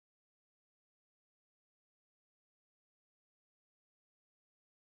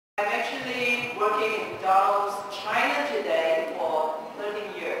I'm actually working in McDonald's China today for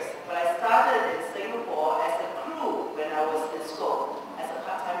 13 years, but I started in Singapore as a crew when I was in school, as a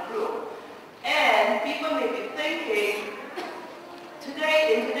part-time crew. And people may be thinking,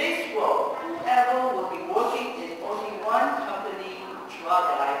 in today's world, whoever will be working in only one company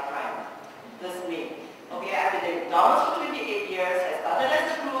throughout their lifetime. That's me. Okay, I've been in McDonald's for 28 years. I started as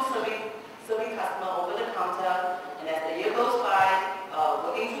a crew serving customer over the counter, and as the year goes by,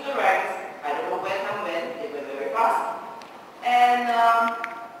 working through the ranks, I don't know when and when, they went very fast. And,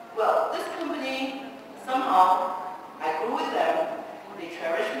 well, this company, somehow, I grew with them, they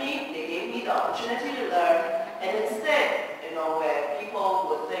cherished me, they gave me the opportunity to learn, and instead, where people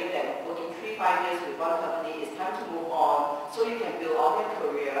would think that working 3-5 years with one company is time to move on, so you can build out your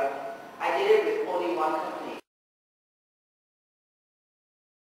career, I did it with only one company.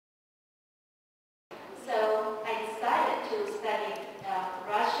 So I decided to study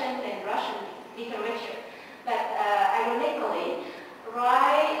Russian and Russian literature. But ironically,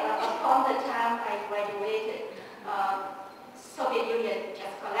 right upon the time I graduated, Soviet Union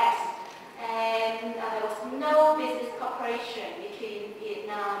just collapsed. And there was no business cooperation between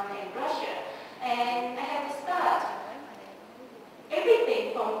Vietnam and Russia. And I had to start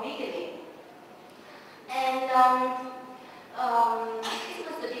everything from the beginning. And this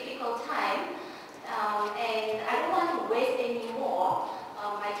was a difficult time. And I don't want to waste any more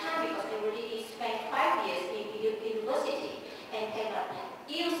my time because I already spent 5 years in university and cannot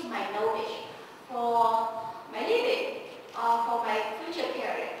use my knowledge for my living, for my future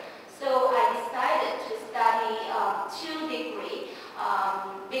career. So I decided to study 2 degrees,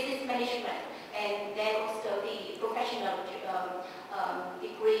 business management, and then also the professional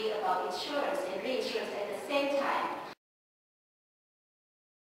degree about insurance and reinsurance at the same time.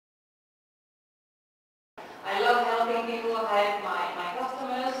 I love helping people, help my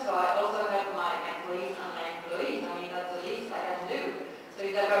customers, so I also help my employees and my employees. I mean, that's the least I can do. So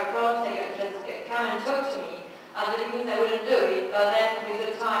if there are problems, they can just come and talk to me. I didn't mean I wouldn't do it, but then with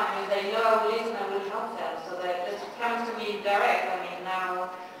the time, when they know I will listen, I will help them. So they just come to me direct, I mean,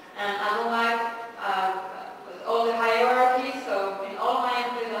 now. And I don't like all the hierarchy, so in all my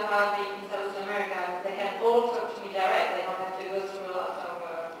employees I have in South America, they can all talk to me direct. They don't have to go through lots of,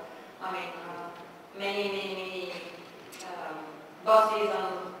 many bosses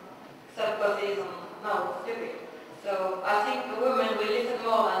and sub-bosses and, no, stupid. So I think the women will listen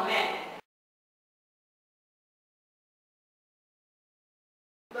more than men.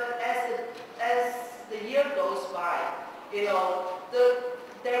 But as the year goes by,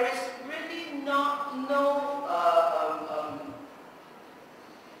 there is really no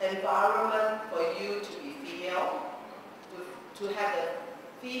environment for you to be female, to have the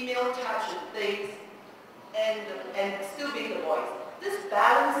female touch of things, and still be the voice. This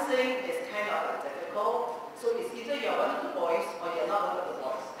balancing is kind of difficult. So it's either you're one of the boys or you're not one of the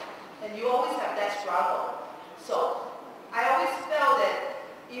boys, and you always have that struggle. So I always felt that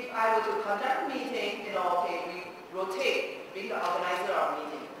if I were to conduct a meeting, okay, we rotate, being the organizer of a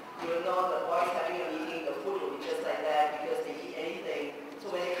meeting. You will know the boys having a meeting, the food will be just like that because they eat anything. So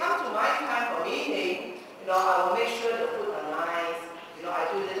when it comes to my time for meeting, I will make sure the food are nice. I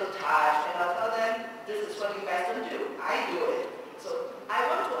do a little touch, and I'll tell them, this is what you guys don't do. I do it. So I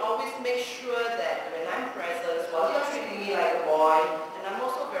want to always make sure that when I'm present, while you're treating me like a boy, and I'm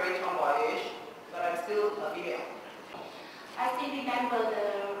also very tomboyish, but I'm still a female. I still remember the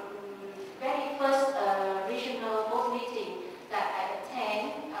very first regional board meeting that I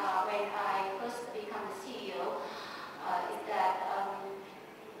attended when I first became the CEO. Is that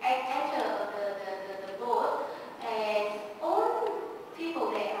I entered the board, and all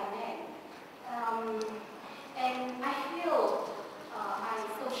people there are men. And I feel I'm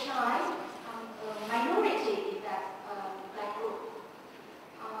so shy. I'm a minority in that group.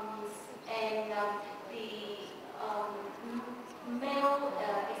 And the male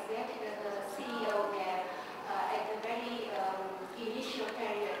executive CEO there, at the very initial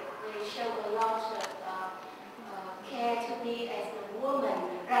period, they showed a lot of care to me as a woman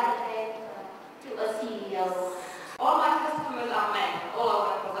rather than to a CEO. All my customers are men, all of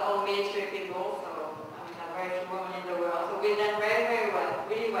them, because they're all military people, so I mean, there are very few women in the world, so we've done very, very well,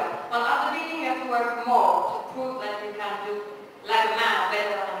 really well. But at the beginning, you have to work more to prove that you can do like a man or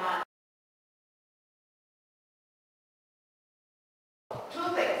better than a man.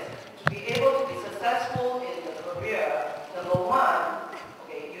 2 things. To be able to be successful in the career, number 1,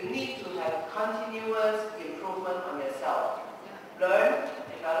 okay, you need to have continuous improvement on yourself. Learn,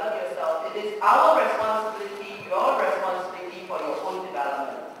 develop yourself. It is our responsibility, your responsibility for your own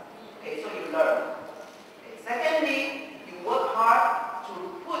development. Okay, so you learn. Okay. Secondly, you work hard to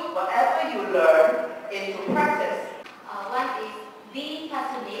put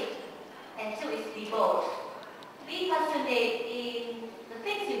and two is be bold. Be passionate in the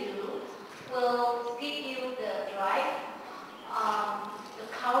things you do will give you the drive